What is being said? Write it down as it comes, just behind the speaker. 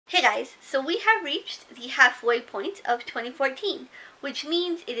Hey guys, so we have reached the halfway point of 2014, which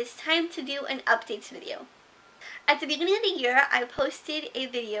means it is time to do an updates video. At the beginning of the year, I posted a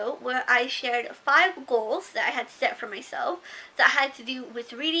video where I shared 5 goals that I had set for myself that had to do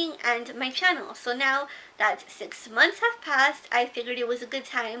with reading and my channel. So now that 6 months have passed, I figured it was a good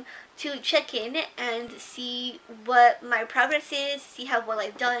time to check in and see what my progress is, see how well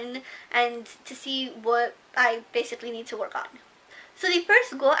I've done, and to see what I basically need to work on. So the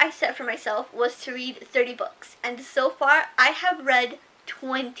first goal I set for myself was to read 30 books, and so far I have read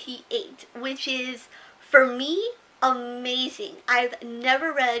 28, which is, for me, amazing. I've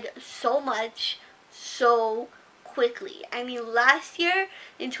never read so much so quickly. I mean, last year,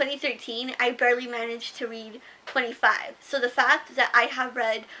 in 2013, I barely managed to read 25. So the fact that I have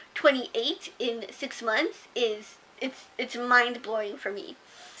read 28 in 6 months it's mind-blowing for me.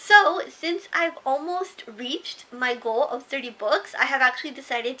 So, since I've almost reached my goal of 30 books, I have actually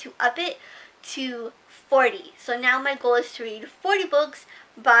decided to up it to 40. So now my goal is to read 40 books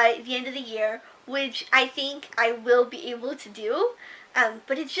by the end of the year, which I think I will be able to do.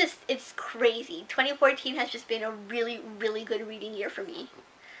 But it's crazy. 2014 has just been a really, really good reading year for me.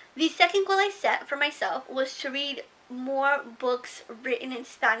 The second goal I set for myself was to read more books written in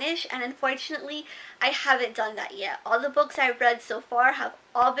Spanish, and unfortunately I haven't done that yet. All the books I've read so far have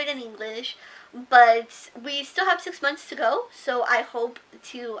all been in English, but we still have 6 months to go, so I hope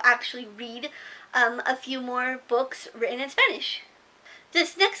to actually read a few more books written in Spanish.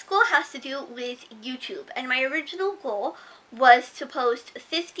 This next goal has to do with YouTube, and my original goal was to post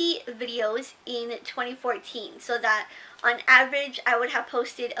 50 videos in 2014, so that on average I would have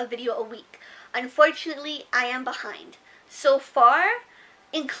posted a video a week. Unfortunately, I am behind. So far,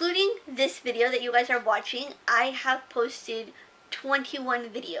 including this video that you guys are watching, I have posted 21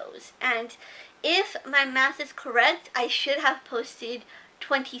 videos, and if my math is correct, I should have posted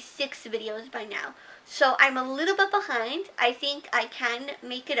 26 videos by now. So I'm a little bit behind. I think I can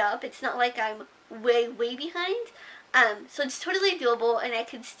make it up. It's not like I'm way behind. So it's totally doable, and I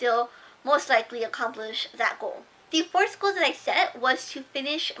can still most likely accomplish that goal. The fourth goal that I set was to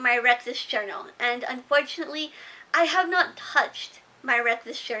finish my Wreck This journal, and unfortunately I have not touched my Wreck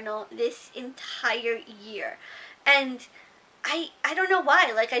This journal this entire year. And I don't know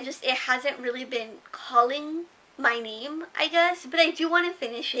why, like it hasn't really been calling my name, I guess, but I do want to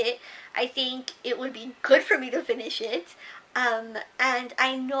finish it. I think it would be good for me to finish it. And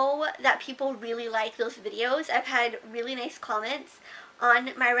I know that people really like those videos. I've had really nice comments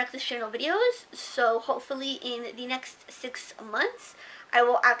on my Wreck This journal videos, so hopefully in the next 6 months I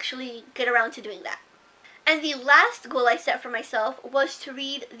will actually get around to doing that. And the last goal I set for myself was to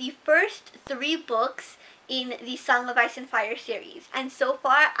read the first 3 books in the Song of Ice and Fire series, and so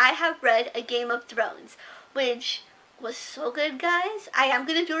far I have read A Game of Thrones, which was so good, guys. I am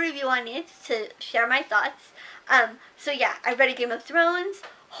going to do a review on it to share my thoughts. So yeah, I read A Game of Thrones.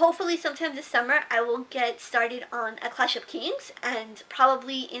 Hopefully sometime this summer I will get started on A Clash of Kings, and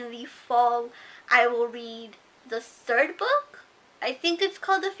probably in the fall I will read the 3rd book. I think it's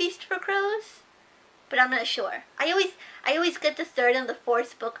called The Feast for Crows, but I'm not sure. I always get the 3rd and the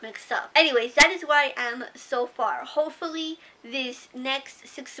 4th book mixed up. Anyways, that is where I am so far. Hopefully this next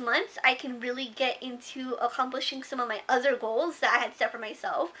 6 months I can really get into accomplishing some of my other goals that I had set for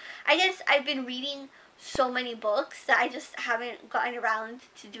myself. I guess I've been reading so many books that I just haven't gotten around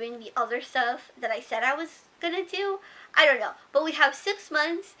to doing the other stuff that I said I was gonna do. I don't know, but we have 6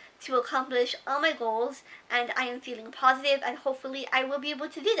 months to accomplish all my goals, and I am feeling positive, and hopefully I will be able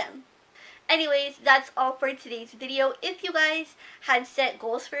to do them. Anyways, that's all for today's video. If you guys had set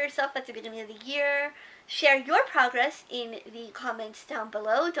goals for yourself at the beginning of the year, share your progress in the comments down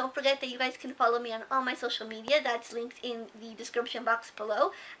below. Don't forget that you guys can follow me on all my social media. That's linked in the description box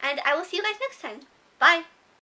below. And I will see you guys next time. Bye!